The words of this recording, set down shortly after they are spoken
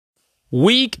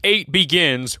Week 8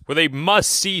 begins with a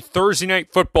must-see Thursday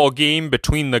night football game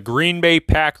between the Green Bay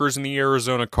Packers and the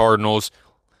Arizona Cardinals.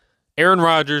 Aaron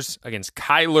Rodgers against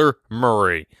Kyler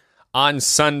Murray. On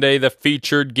Sunday, the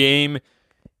featured game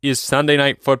is Sunday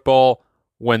Night Football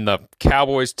when the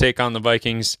Cowboys take on the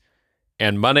Vikings,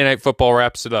 and Monday Night Football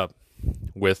wraps it up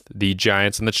with the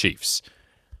Giants and the Chiefs.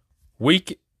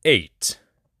 Week 8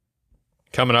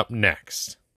 coming up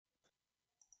next.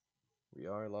 We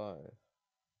are live.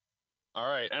 All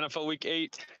right, NFL Week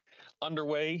 8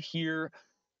 underway here,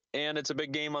 and it's a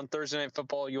big game on Thursday Night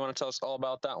Football. You want to tell us all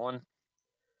about that one?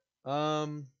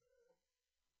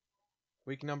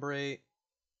 Week number 8,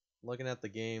 looking at the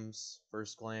games,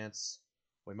 first glance,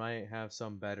 we might have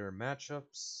some better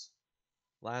matchups.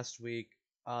 Last week,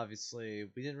 obviously,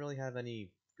 we didn't really have any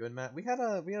good we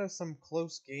had some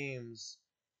close games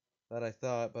that I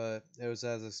thought, but it was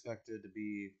as expected to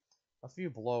be a few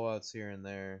blowouts here and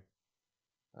there.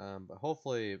 But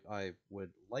hopefully I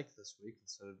would like this week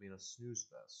instead of being a snooze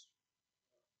fest.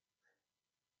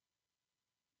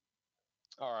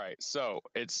 All right, so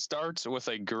it starts with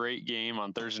a great game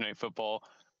on Thursday Night Football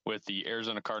with the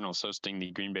Arizona Cardinals hosting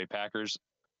the Green Bay Packers.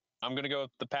 I'm going to go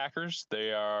with the Packers.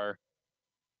 They are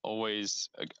always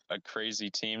a crazy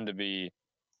team to be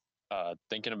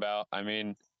thinking about. I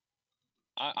mean,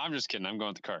 I'm just kidding. I'm going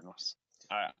with the Cardinals.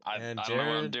 I don't know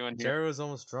what I'm doing here. Jared was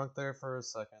almost drunk there for a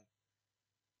second.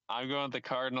 I'm going with the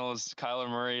Cardinals. Kyler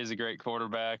Murray is a great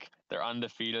quarterback. They're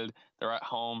undefeated. They're at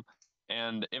home.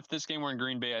 And if this game were in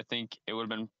Green Bay, I think it would have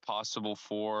been possible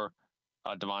for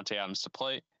Davante Adams to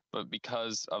play. But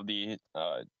because of the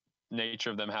nature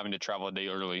of them having to travel a day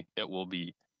early, it will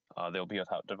be they'll be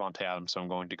without Davante Adams. So I'm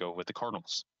going to go with the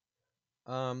Cardinals.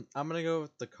 I'm gonna go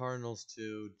with the Cardinals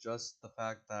too. Just the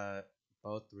fact that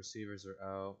both the receivers are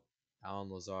out,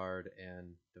 Alan Lazard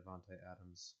and Davante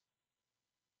Adams.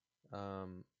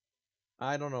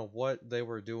 I don't know what they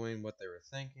were doing, what they were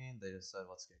thinking. They just said,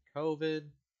 let's get COVID.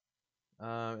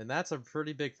 And that's a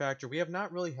pretty big factor. We have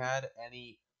not really had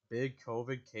any big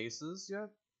COVID cases yet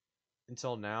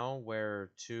until now, where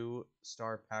 2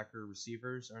 star Packer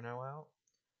receivers are now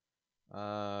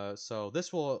out. So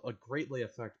this will greatly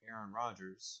affect Aaron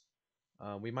Rodgers.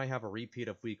 We might have a repeat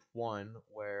of week 1,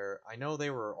 where I know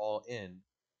they were all in,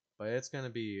 but it's going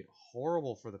to be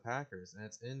horrible for the Packers, and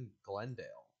it's in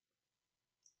Glendale.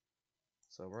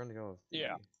 So we're gonna go with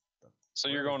So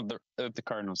you're going with the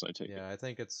Cardinals, I take it. Yeah, I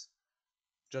think it's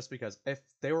just because if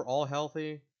they were all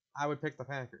healthy, I would pick the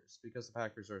Packers because the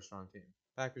Packers are a strong team.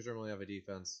 Packers don't really have a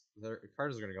defense. The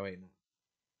Cardinals are gonna go 8-0.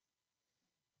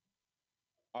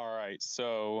 All right,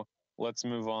 so let's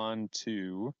move on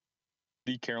to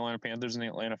the Carolina Panthers and the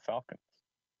Atlanta Falcons.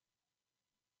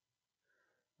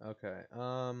 Okay.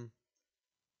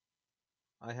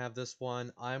 I have this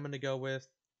one. I'm gonna go with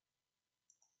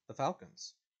the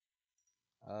Falcons.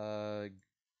 The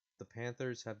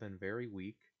Panthers have been very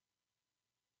weak.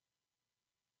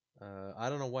 I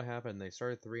don't know what happened. They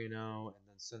started 3-0, and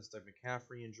then since the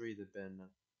McCaffrey injury, they've been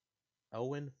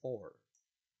 0-4.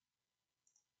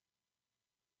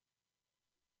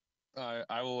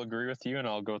 I will agree with you, and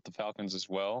I'll go with the Falcons as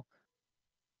well.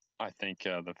 I think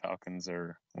the Falcons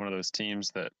are one of those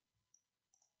teams that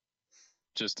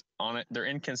just on it. They're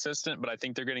inconsistent, but I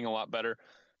think they're getting a lot better.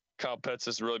 Kyle Pitts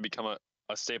has really become a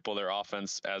staple of their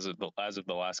offense as of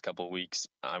the last couple of weeks.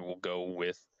 I will go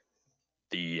with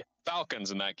the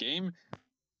Falcons in that game.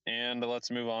 And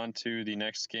let's move on to the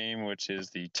next game, which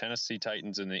is the Tennessee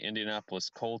Titans and the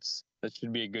Indianapolis Colts. That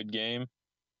should be a good game.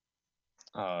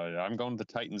 I'm going with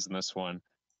the Titans in this one.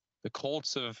 The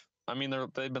Colts they've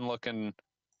been looking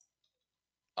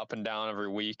up and down every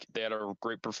week. They had a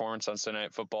great performance on Sunday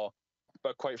Night Football.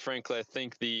 But quite frankly, I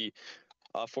think the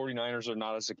 49ers are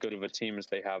not as good of a team as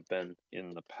they have been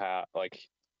in the past. The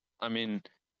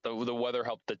weather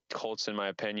helped the Colts, in my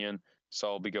opinion. So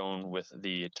I'll be going with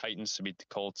the Titans to beat the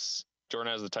Colts.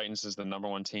 Jordan has the Titans as the number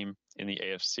 1 team in the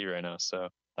AFC right now. So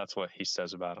that's what he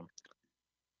says about them.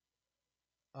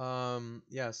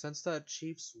 Yeah, since that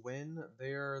Chiefs win,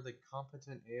 they're the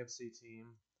competent AFC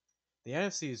team. The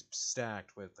NFC is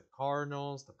stacked with the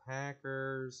Cardinals, the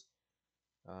Packers,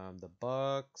 the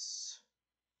Bucks.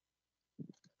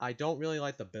 I don't really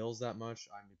like the Bills that much.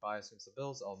 I'm biased against the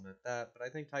Bills, I'll admit that. But I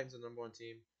think Titans are the number 1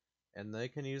 team, and they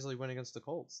can easily win against the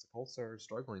Colts. The Colts are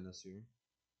struggling this year.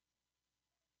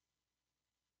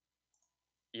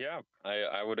 Yeah,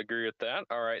 I would agree with that.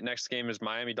 All right, next game is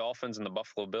Miami Dolphins and the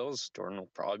Buffalo Bills. Jordan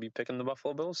will probably be picking the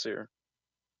Buffalo Bills here.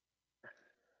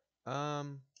 I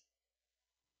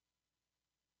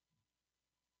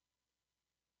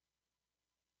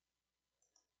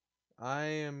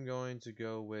am going to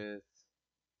go with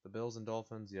the Bills and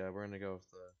Dolphins. Yeah, we're going to go with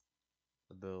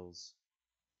the Bills.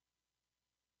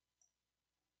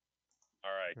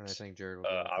 All right. And I think Jared will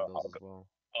go with the Bills as well.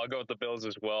 I'll go with the Bills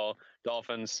as well.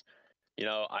 Dolphins.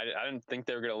 I didn't think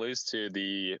they were going to lose to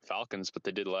the Falcons, but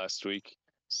they did last week.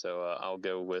 So I'll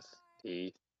go with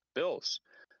the Bills.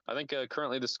 I think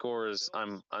currently the score is I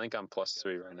think I'm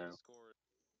 +3 right now.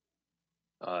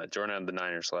 Jordan had the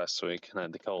Niners last week, and I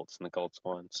had the Colts, and the Colts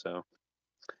won. So,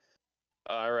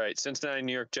 all right, Cincinnati,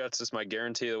 New York Jets is my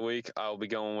guarantee of the week. I'll be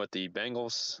going with the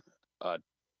Bengals.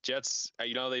 Jets,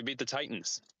 they beat the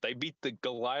Titans. They beat the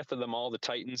Goliath of them all, the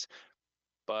Titans.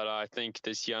 But I think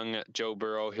this young Joe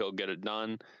Burrow, he'll get it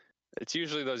done. It's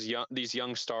usually these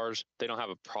young stars. They don't have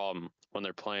a problem when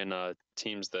they're playing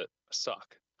teams that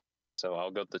suck. So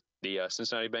I'll go with the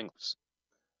Cincinnati Bengals.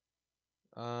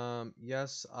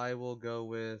 Yes, I will go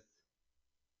with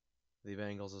the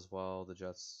Bengals as well. The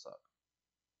Jets suck.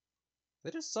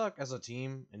 They just suck as a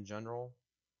team in general.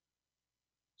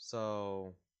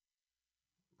 So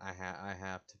I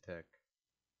have to pick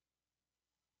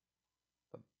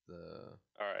the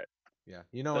All right. yeah,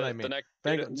 you know what I mean.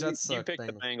 Jets you suck. picked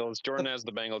the Bengals. Jordan has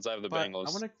the Bengals. I have the Bengals.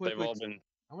 I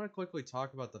want to quickly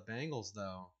talk about the Bengals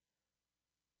though.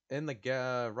 In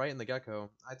the right in the get-go,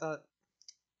 I thought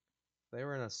they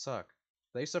were gonna suck.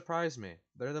 They surprised me.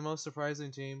 They're the most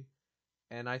surprising team,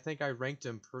 and I think I ranked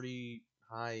them pretty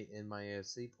high in my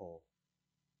AFC poll.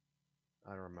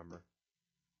 I don't remember,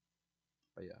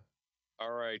 but yeah.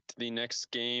 All right. The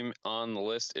next game on the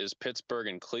list is Pittsburgh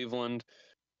and Cleveland.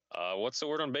 What's the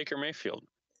word on Baker Mayfield?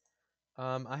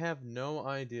 I have no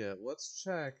idea. Let's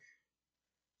check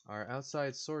our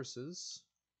outside sources.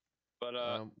 But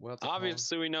we'll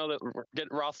obviously, we know that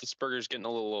Roethlisberger's getting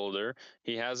a little older.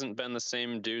 He hasn't been the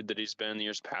same dude that he's been in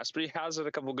years past, but he has had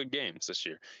a couple good games this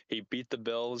year. He beat the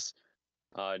Bills,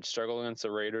 struggled against the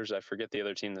Raiders. I forget the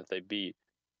other team that they beat,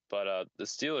 but the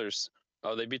Steelers.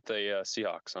 Oh, they beat the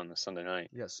Seahawks on the Sunday night.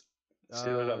 Yes.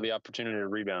 Steelers have the opportunity to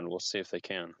rebound. We'll see if they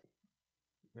can.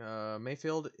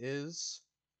 Mayfield is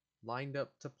lined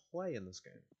up to play in this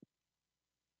game.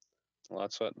 Well,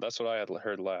 that's what I had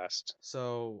heard last.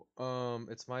 So,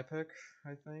 it's my pick,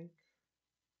 I think.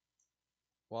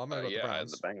 Well, I'm gonna go with the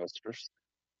Browns. The Bengals first.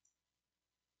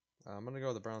 I'm gonna go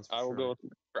with the Browns. I will go with the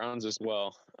Browns as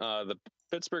well. The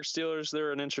Pittsburgh Steelers,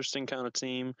 they're an interesting kind of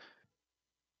team.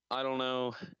 I don't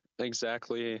know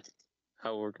exactly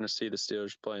how we're going to see the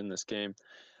Steelers play in this game.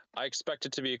 I expect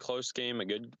it to be a close game, a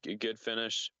good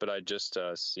finish, but I just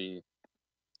see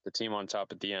the team on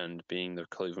top at the end being the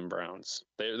Cleveland Browns.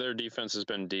 Their defense has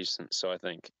been decent, so I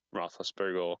think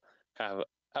Roethlisberger will have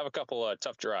a couple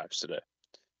tough drives today,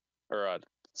 or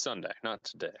Sunday, not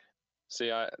today.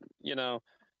 See, you know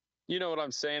what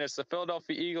I'm saying. It's the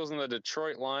Philadelphia Eagles and the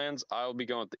Detroit Lions. I'll be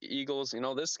going with the Eagles.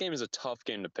 This game is a tough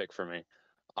game to pick for me.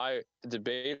 I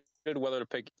debated whether to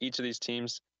pick each of these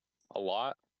teams a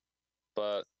lot,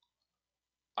 but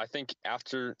I think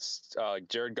after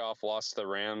Jared Goff lost to the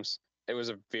Rams, it was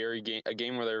a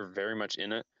game where they were very much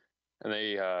in it, and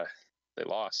they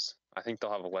lost. I think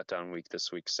they'll have a letdown week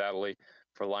this week, sadly,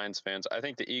 for Lions fans. I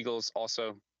think the Eagles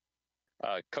also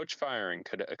coach firing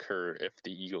could occur if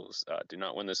the Eagles do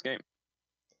not win this game.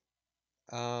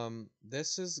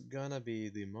 This is gonna be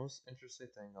the most interesting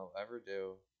thing I'll ever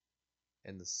do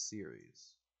in the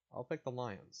series. I'll pick the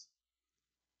Lions.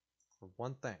 For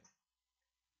one thing,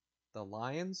 the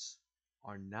Lions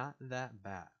are not that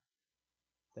bad.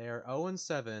 They are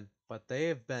 0-7, but they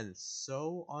have been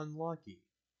so unlucky.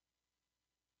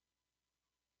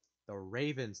 The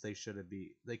Ravens they should have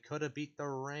beat. They could have beat the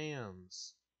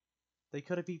Rams. They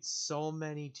could have beat so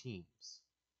many teams.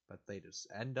 But they just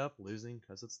end up losing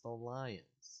because it's the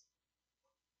Lions.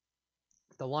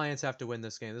 The Lions have to win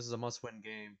this game. This is a must-win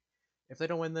game. If they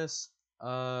don't win this,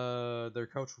 their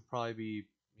coach will probably be,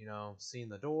 seeing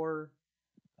the door.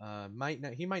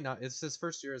 He might not. It's his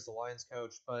first year as the Lions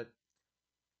coach, but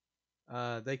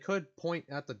they could point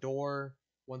at the door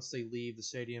once they leave the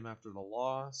stadium after the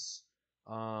loss.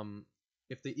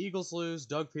 If the Eagles lose,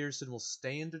 Doug Peterson will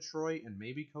stay in Detroit and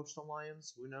maybe coach the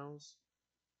Lions. Who knows?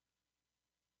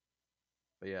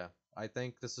 But yeah, I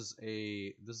think this is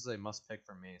a must pick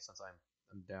for me since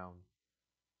I'm down.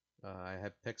 I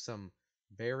have picked some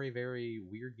very, very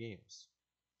weird games.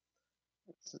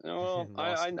 Well,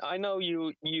 I know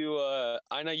you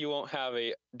I know you won't have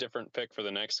a different pick for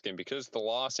the next game because the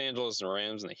Los Angeles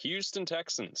Rams and the Houston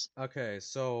Texans. Okay,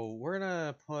 so we're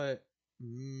gonna put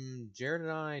Jared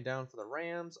and I down for the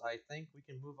Rams. I think we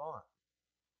can move on.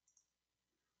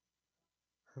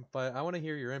 But I want to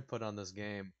hear your input on this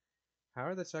game. How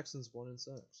are the Texans 1-6?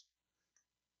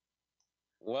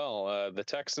 Well, the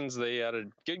Texans, they had a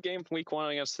good game week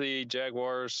 1 against the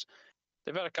Jaguars.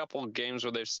 they've had a couple of games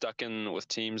where they've stuck in with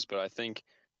teams, but I think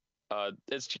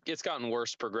it's gotten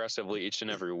worse progressively each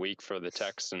and every week for the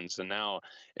Texans, and now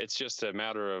it's just a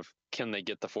matter of can they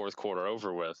get the fourth quarter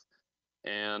over with.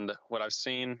 And what I've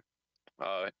seen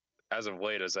uh, as of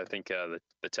late is I think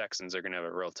the Texans are going to have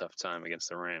a real tough time against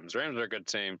the Rams. Rams are a good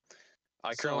team.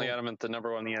 I currently So had them at the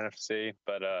number one in the NFC,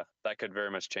 but that could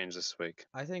very much change this week.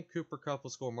 I think Cooper Kupp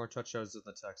will score more touchdowns than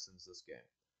the Texans this game.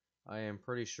 I am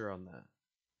pretty sure on that.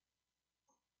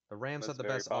 The Rams have That's the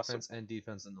very best possible. offense and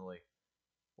defense in the league.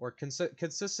 Or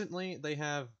consistently, they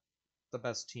have the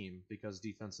best team because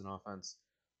defense and offense.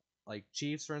 Like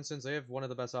Chiefs, for instance, they have one of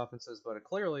the best offenses, but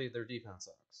clearly their defense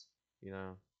sucks. You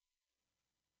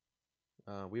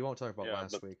know, we won't talk about Yeah,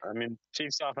 last but week. I mean,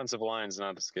 Chiefs' offensive line's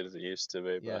not as good as it used to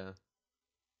be. But Yeah.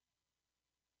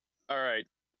 all right,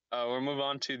 we'll move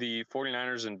on to the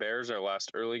 49ers and Bears, our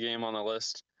last early game on the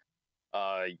list.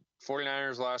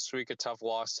 49ers last week, a tough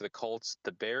loss to the Colts.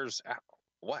 The Bears,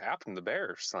 what happened to the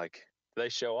Bears? Like, did they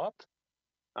show up?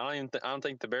 I don't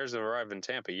think the Bears have arrived in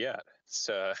Tampa yet.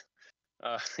 So,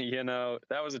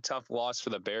 that was a tough loss for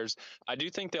the Bears. I do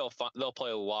think they'll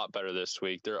play a lot better this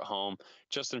week. They're at home.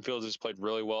 Justin Fields has played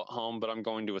really well at home, but I'm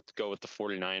going to go with the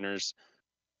 49ers.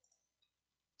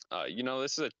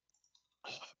 This is a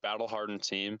battle-hardened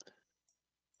team,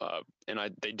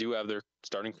 and they do have their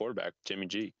starting quarterback, Jimmy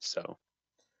G. So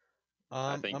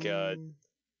I think yeah.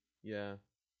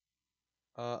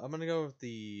 I'm gonna go with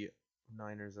the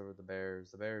Niners over the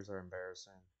Bears. The Bears are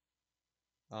embarrassing.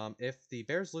 If the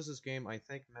Bears lose this game, I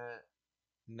think Matt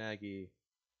Nagy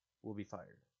will be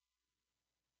fired.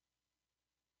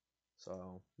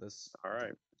 So all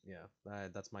right. yeah,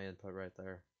 that's my input right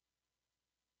there.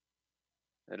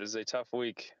 It is a tough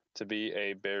week to be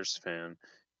a Bears fan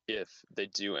if they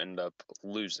do end up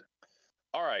losing.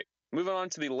 All right, moving on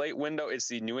to the late window. It's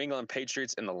the New England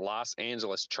Patriots and the Los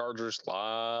Angeles Chargers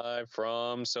live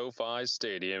from SoFi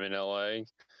Stadium in LA.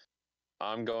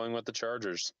 I'm going with the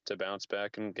Chargers to bounce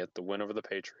back and get the win over the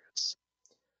Patriots.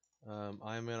 I'm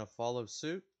gonna follow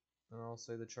suit, and I'll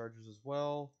say the Chargers as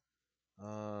well.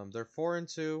 They're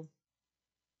 4-2.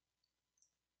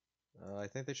 I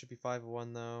think they should be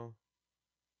 5-1 though.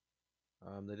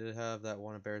 They did have that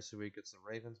one embarrassing week against the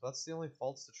Ravens, but that's the only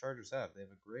faults the Chargers have. They have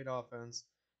a great offense.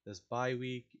 This bye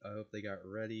week, I hope they got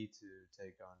ready to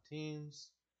take on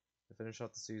teams to finish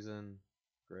out the season.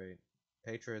 Great.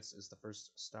 Patriots is the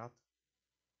first stop.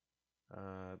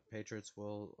 Patriots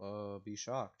will be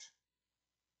shocked.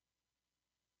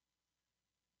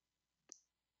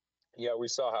 Yeah, we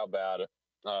saw how bad,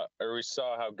 or we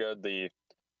saw how good the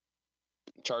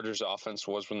Chargers offense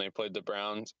was when they played the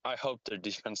Browns. I hope their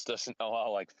defense doesn't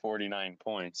allow like 49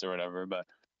 points or whatever, but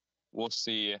we'll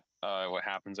see what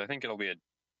happens. I think it'll be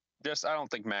I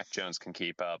don't think Mac Jones can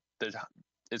keep up.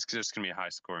 It's just going to be a high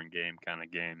scoring kind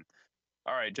of game.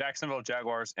 All right, Jacksonville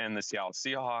Jaguars and the Seattle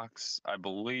Seahawks. I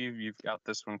believe you've got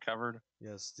this one covered.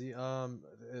 Yes, I'm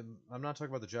not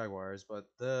talking about the Jaguars, but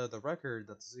the record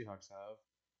that the Seahawks have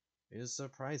is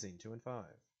surprising, 2-5.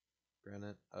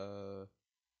 Granted,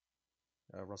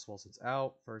 Russell Wilson's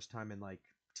out, first time in like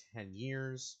 10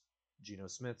 years. Geno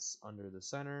Smith's under the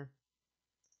center.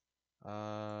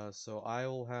 So I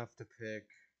will have to pick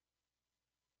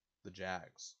the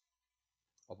Jags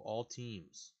of all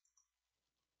teams.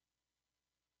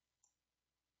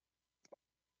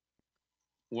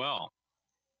 Well,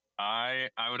 I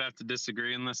would have to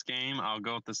disagree in this game. I'll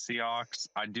go with the Seahawks.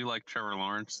 I do like Trevor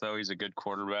Lawrence, though. He's a good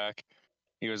quarterback.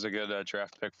 He was a good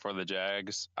draft pick for the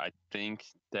Jags. I think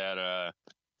that I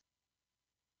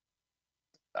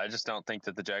just don't think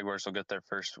that the Jaguars will get their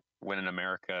first win in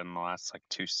America in the last like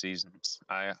 2 seasons.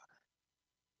 The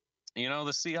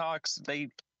Seahawks,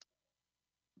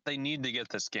 they need to get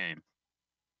this game.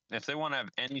 If they want to have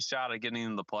any shot at getting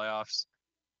into the playoffs,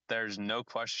 there's no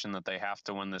question that they have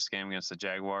to win this game against the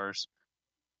Jaguars.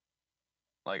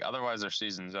 Like otherwise their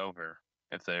season's over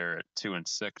if they're at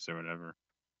 2-6 or whatever.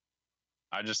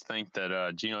 I just think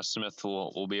that Geno Smith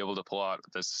will be able to pull out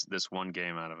this one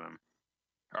game out of him.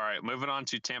 All right, moving on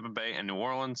to Tampa Bay and New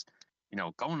Orleans.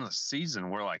 Going into the season,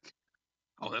 we're like,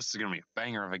 oh, this is gonna be a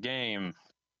banger of a game.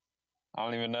 I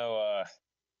don't even know.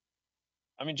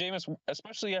 I mean, Jameis,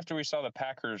 especially after we saw the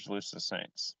Packers lose to the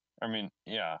Saints. I mean,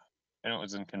 yeah, and it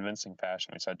was in convincing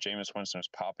fashion. We saw Jameis Winston was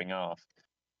popping off,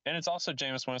 and it's also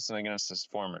Jameis Winston against his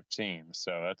former team.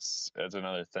 So that's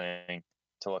another thing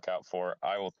to look out for.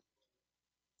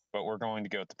 But we're going to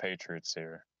go with the Patriots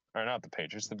here, or not the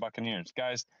Patriots, the Buccaneers,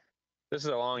 guys. This is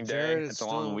a long day. It's a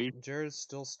long week. Jared's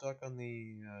still stuck on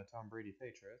the Tom Brady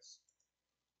Patriots.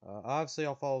 Obviously,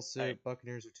 I'll follow suit. Hey.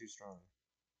 Buccaneers are too strong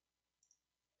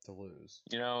to lose.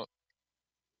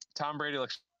 Tom Brady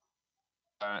looks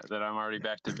that I'm already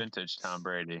back to vintage Tom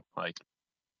Brady. Like,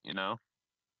 you know,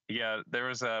 yeah. There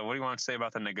was a. What do you want to say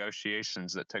about the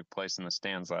negotiations that took place in the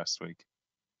stands last week?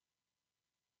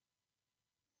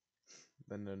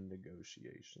 Then the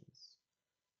negotiations.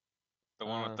 The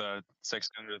one with the 600th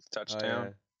Oh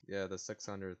touchdown. yeah, the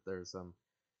 600th. There's some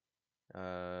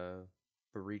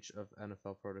breach of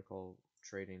NFL protocol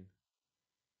trading.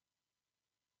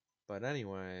 But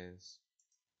anyways,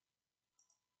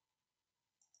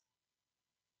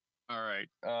 All right.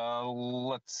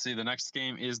 Let's see. The next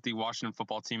game is the Washington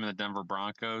football team and the Denver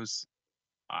Broncos.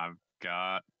 I've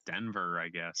got Denver, I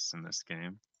guess, in this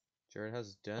game. Jared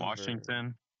has Denver.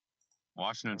 Washington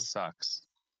Oh. sucks.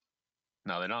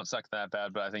 No, they don't suck that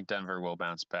bad, but I think Denver will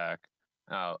bounce back.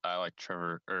 I like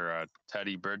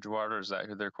Teddy Bridgewater. Is that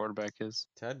who their quarterback is?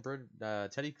 Teddy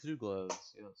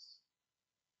Kuzuglos, yes.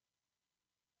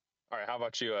 All right. How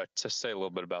about you? To say a little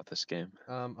bit about this game.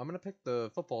 I'm gonna pick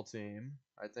the football team.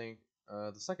 I think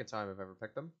the second time I've ever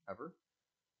picked them ever.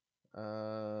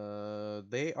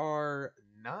 They are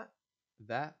not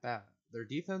that bad. Their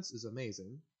defense is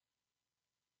amazing,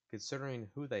 considering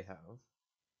who they have.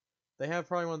 They have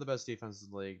probably one of the best defenses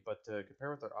in the league, but to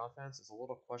compare with their offense, it's a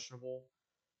little questionable.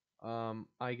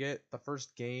 I get the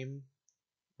first game.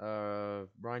 Ryan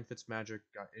Fitzmagic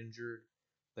got injured.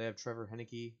 They have Trevor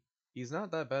Henneke. He's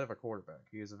not that bad of a quarterback.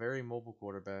 He is a very mobile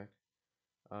quarterback.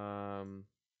 I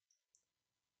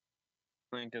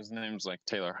think his name's like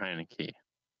Taylor Heineke.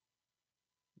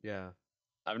 Yeah.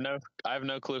 I have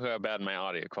no clue how bad my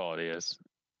audio quality is.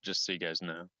 Just so you guys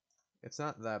know. It's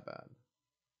not that bad.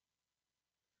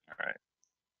 All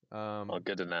right. Well,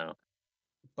 good to know.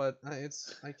 But I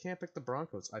can't pick the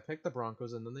Broncos. I pick the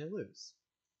Broncos and then they lose.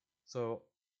 So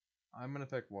I'm gonna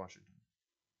pick Washington.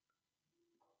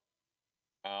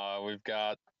 We've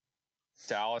got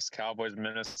Dallas Cowboys,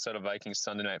 Minnesota Vikings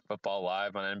Sunday Night Football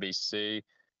live on NBC.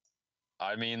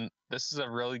 I mean, this is a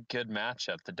really good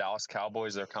matchup. The Dallas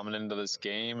Cowboys are coming into this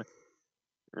game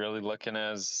really looking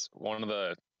as one of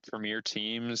the premier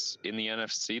teams in the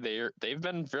NFC. They've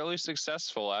been fairly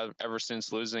successful ever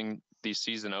since losing the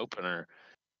season opener.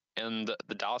 And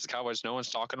the Dallas Cowboys, no one's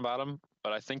talking about them,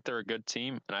 but I think they're a good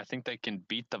team, and I think they can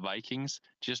beat the Vikings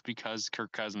just because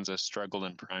Kirk Cousins has struggled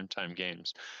in primetime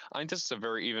games. I think this is a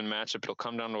very even matchup. It'll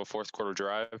come down to a fourth quarter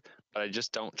drive, but I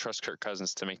just don't trust Kirk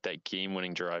Cousins to make that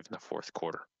game-winning drive in the fourth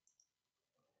quarter.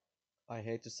 I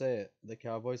hate to say it, the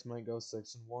Cowboys might go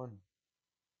 6-1.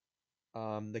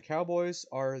 The Cowboys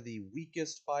are the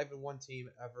weakest 5-1 team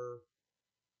ever.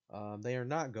 They are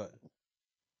not good.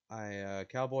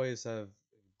 Cowboys have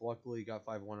luckily got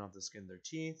 5-1 off the skin of their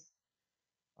teeth.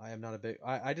 I am not a big.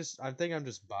 I think I'm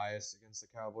just biased against the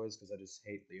Cowboys because I just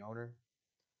hate the owner.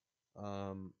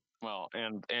 Well,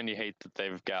 and you hate that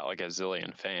they've got like a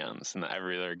zillion fans, and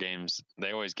every other games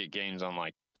they always get games on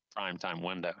like primetime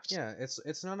windows. Yeah,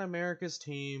 it's not America's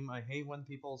team. I hate when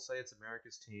people say it's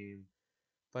America's team,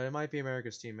 but it might be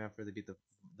America's team after they beat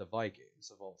the Vikings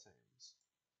of all teams.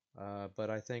 But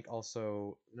I think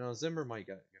also Zimmer might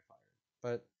get fired.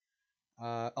 But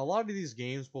a lot of these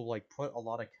games will like put a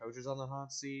lot of coaches on the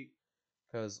hot seat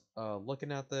because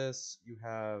looking at this, you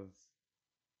have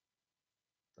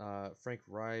Frank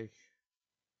Reich,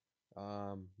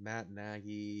 Matt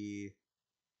Nagy.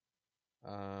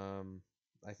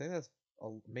 I think that's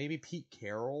maybe Pete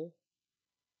Carroll.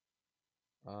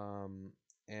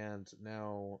 And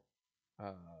now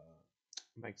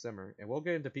Mike Zimmer, and we'll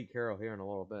get into Pete Carroll here in a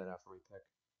little bit after we pick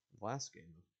the last game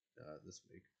this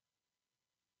week.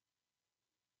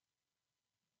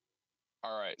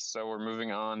 All right, so we're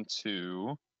moving on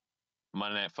to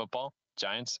Monday Night Football,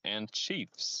 Giants and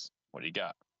Chiefs. What do you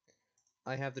got?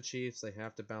 I have the Chiefs. They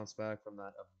have to bounce back from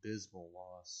that abysmal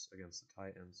loss against the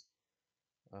Titans.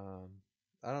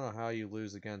 I don't know how you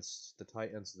lose against the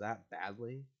Titans that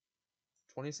badly.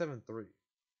 27-3.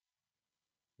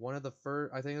 One of the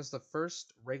first, I think it's the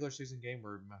first regular season game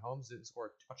where Mahomes didn't score a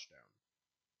touchdown.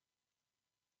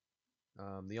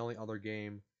 The only other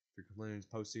game for Cleveland's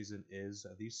postseason is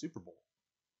the Super Bowl.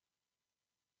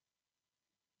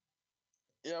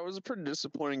 Yeah, it was a pretty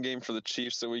disappointing game for the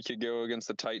Chiefs that we could go against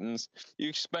the Titans. You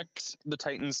expect the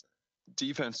Titans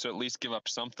defense to at least give up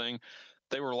something.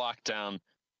 They were locked down.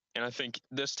 And I think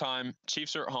this time,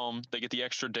 Chiefs are at home. They get the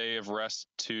extra day of rest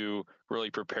to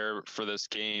really prepare for this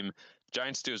game.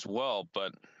 Giants do as well,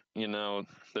 but,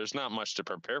 there's not much to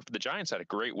prepare for. The Giants had a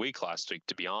great week last week,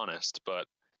 to be honest, but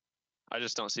I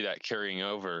just don't see that carrying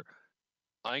over.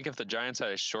 I think if the Giants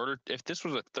had if this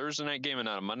was a Thursday night game and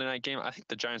not a Monday night game, I think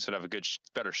the Giants would have a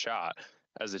better shot,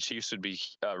 as the Chiefs would be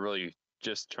really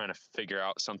just trying to figure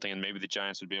out something, and maybe the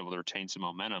Giants would be able to retain some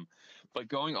momentum. But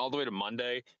going all the way to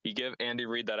Monday, you give Andy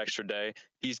Reid that extra day.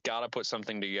 He's got to put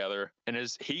something together, and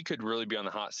he could really be on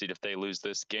the hot seat if they lose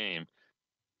this game.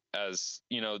 As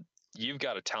you know, you've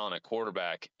got a talent at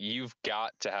quarterback. You've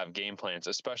got to have game plans,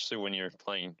 especially when you're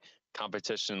playing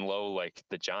competition low like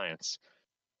the Giants.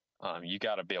 You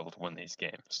got to be able to win these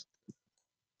games.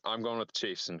 I'm going with the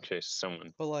Chiefs in case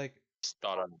someone But like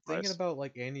thought thinking otherwise. about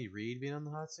like Andy Reid being on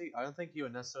the hot seat, I don't think he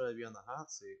would necessarily be on the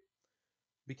hot seat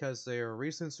because they are a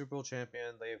recent Super Bowl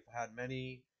champion. They've had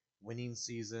many winning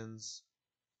seasons.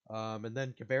 And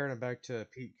then comparing it back to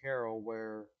Pete Carroll,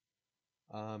 where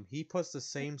he puts the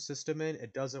same system in,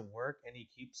 it doesn't work, and he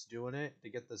keeps doing it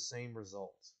to get the same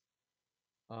results.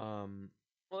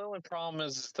 Well, the only problem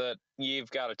is that you've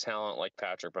got a talent like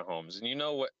Patrick Mahomes, and you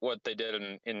know what they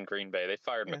did in Green Bay. They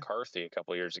fired Yeah. McCarthy a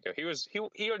couple of years ago. He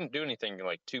didn't do anything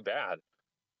like too bad.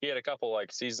 He had a couple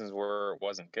like seasons where it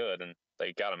wasn't good, and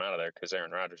they got him out of there because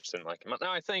Aaron Rodgers didn't like him.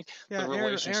 Now I think Yeah, the Aaron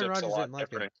relationship's a Rodgers lot didn't like him.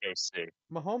 different in KC.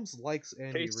 Mahomes likes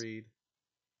Andy KC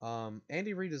Reid.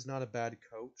 Andy Reid is not a bad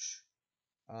coach.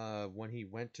 When he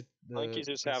went to I think he's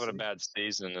just having a bad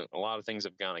season. A lot of things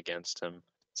have gone against him.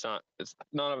 It's a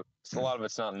lot of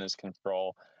it's not in his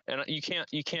control. And you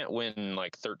can't win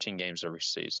like 13 games every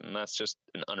season. That's just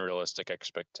an unrealistic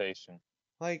expectation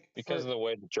like because of the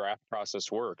way the draft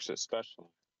process works, especially.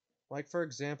 like for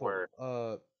example, Where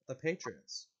the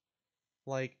Patriots.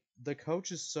 Like the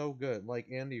coach is so good, like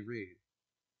Andy Reid.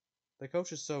 The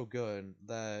coach is so good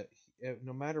that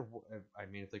no matter what, I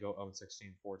mean, if they go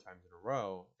 0-16 4 times in a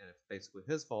row, and it's basically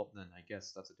his fault, then I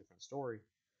guess that's a different story.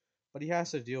 But he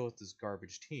has to deal with this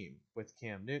garbage team with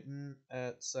Cam Newton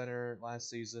at center last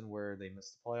season, where they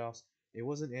missed the playoffs. It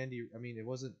wasn't Andy. I mean, it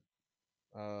wasn't.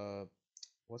 Uh,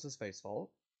 what's his face fault?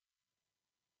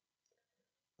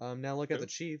 Now look at the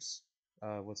Chiefs.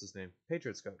 What's his name?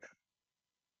 Patriots coach.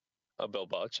 Bill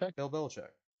Belichick. Bill Belichick.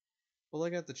 Well,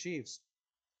 look at the Chiefs.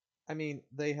 I mean,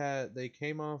 they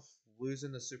came off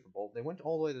losing the Super Bowl. They went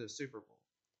all the way to the Super Bowl.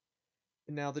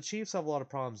 Now the Chiefs have a lot of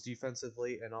problems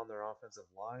defensively and on their offensive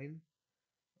line.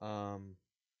 Um,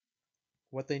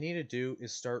 what they need to do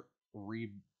is start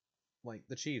like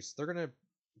the Chiefs. They're gonna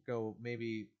go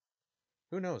maybe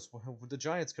who knows? The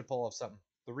Giants could pull off something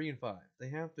 3-5. They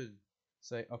have to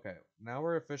say, okay, now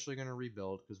we're officially gonna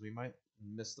rebuild because we might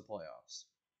miss the playoffs,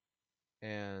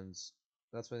 and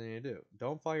that's what they need to do.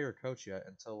 Don't fire your coach yet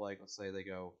until like let's say they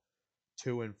go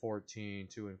 2-14,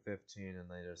 2-15, and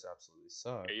they just absolutely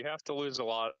suck. You have to lose a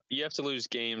lot. You have to lose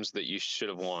games that you should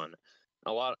have won.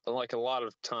 A lot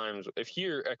of times, if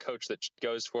you're a coach that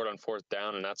goes for it on fourth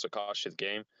down and that's what costs you the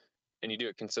game, and you do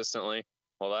it consistently,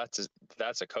 well,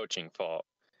 that's a coaching fault.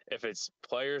 If it's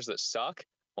players that suck,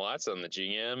 well, that's on the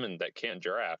GM and that can't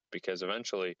draft because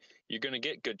eventually you're going to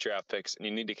get good draft picks and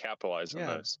you need to capitalize on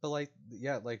those. But like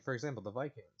for example, the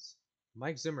Vikings.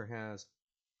 Mike Zimmer has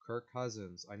Kirk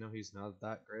Cousins. I know he's not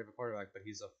that great of a quarterback, but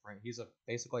he's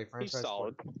basically a franchise. He's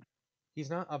solid. He's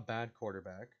not a bad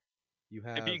quarterback. You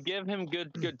have if you give him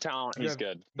good talent, he's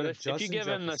good. But if you give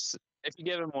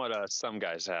him what some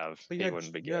guys have, he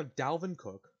wouldn't be good. You have Dalvin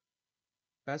Cook,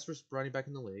 best running back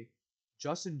in the league.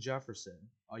 Justin Jefferson,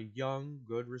 a young,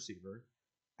 good receiver.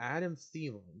 Adam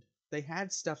Thielen. They had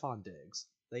Stephon Diggs.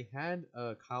 They had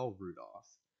Kyle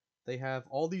Rudolph. They have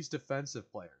all these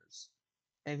defensive players.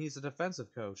 And he's a defensive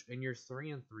coach, and you're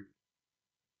 3-3.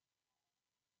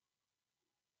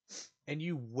 And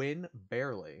you win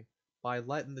barely by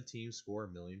letting the team score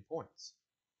 1,000,000 points.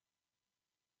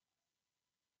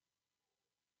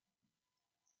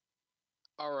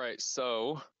 All right,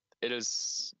 so it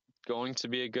is going to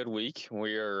be a good week.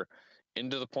 We are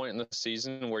into the point in the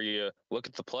season where you look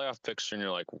at the playoff picture and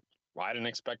you're like, well, I didn't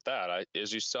expect that.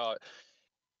 As you saw,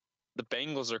 the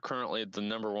Bengals are currently the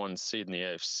number 1 seed in the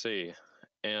AFC,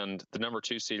 and the number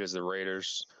 2 seed is the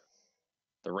Raiders.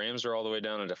 The Rams are all the way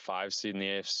down at a 5 seed in the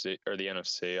AFC or the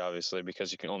NFC, obviously,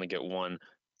 because you can only get one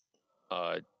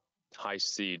high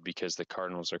seed because the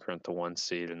Cardinals are currently the 1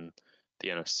 seed in the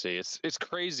NFC. It's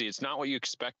crazy. It's not what you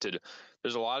expected.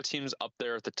 There's a lot of teams up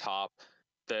there at the top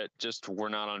that just were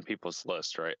not on people's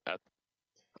list, right?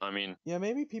 Yeah,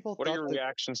 maybe people. What are your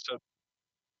reactions to?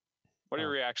 What are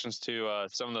your reactions to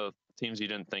some of the teams you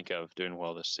didn't think of doing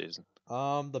well this season?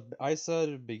 I said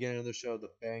at the beginning of the show the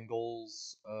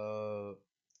Bengals.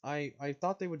 I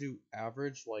thought they would do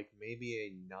average, like maybe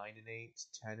a 9-8,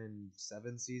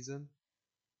 10-7 season,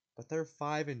 but they're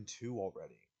 5-2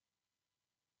 already.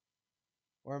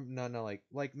 Or no,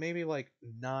 like maybe like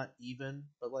not even,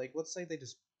 but like let's say they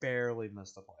just barely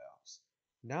missed the playoffs.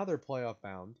 Now they're playoff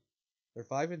bound. They're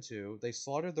 5-2. They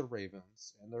slaughtered the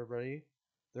Ravens, and they're ready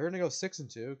They're gonna go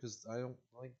 6-2 because I don't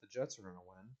think the Jets are gonna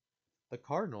win. The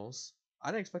Cardinals, I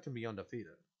didn't expect them to be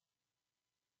undefeated.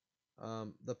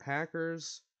 The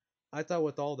Packers, I thought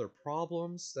with all their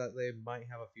problems that they might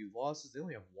have a few losses. They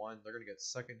only have one. They're gonna get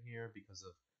second here because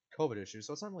of COVID issues,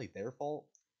 so it's not really their fault.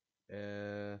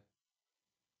 The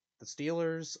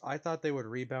Steelers, I thought they would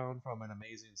rebound from an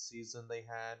amazing season they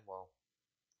had. Well,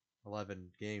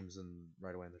 11 games and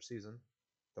right away in their season.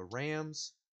 The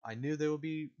Rams, I knew they would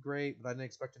be great, but I didn't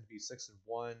expect them to be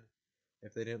 6-1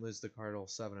 if they didn't lose the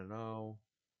Cardinals 7-0.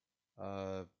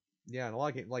 Yeah, and a lot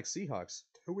of games like Seahawks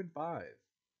 2-5.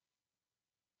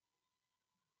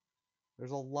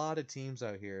 There's a lot of teams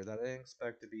out here that I didn't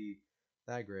expect to be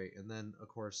that great, and then of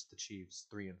course the Chiefs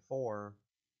 3-4.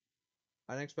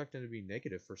 I didn't expect them to be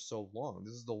negative for so long.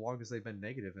 This is the longest they've been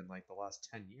negative in like the last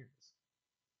 10 years.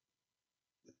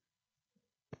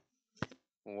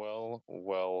 Well.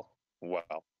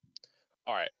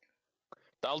 All right.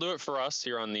 That'll do it for us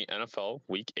here on the NFL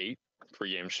Week 8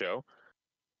 pregame show.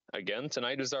 Again,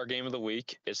 tonight is our game of the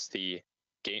week. It's the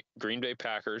Green Bay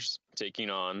Packers taking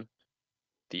on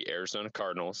the Arizona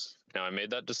Cardinals. Now, I made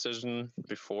that decision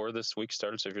before this week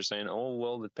started, so if you're saying, oh,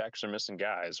 well, the Packers are missing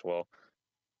guys, well,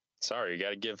 sorry, you got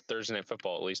to give Thursday Night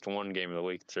Football at least one game of the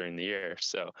week during the year.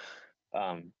 So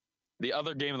the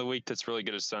other game of the week that's really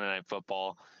good is Sunday Night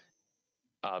Football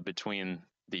between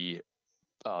the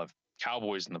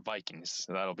Cowboys and the Vikings.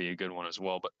 So that'll be a good one as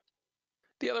well. But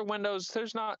the other windows,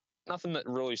 there's nothing that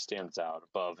really stands out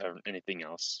above anything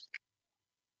else.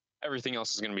 Everything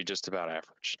else is going to be just about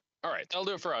average. All right, that'll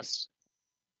do it for us.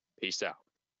 Peace out.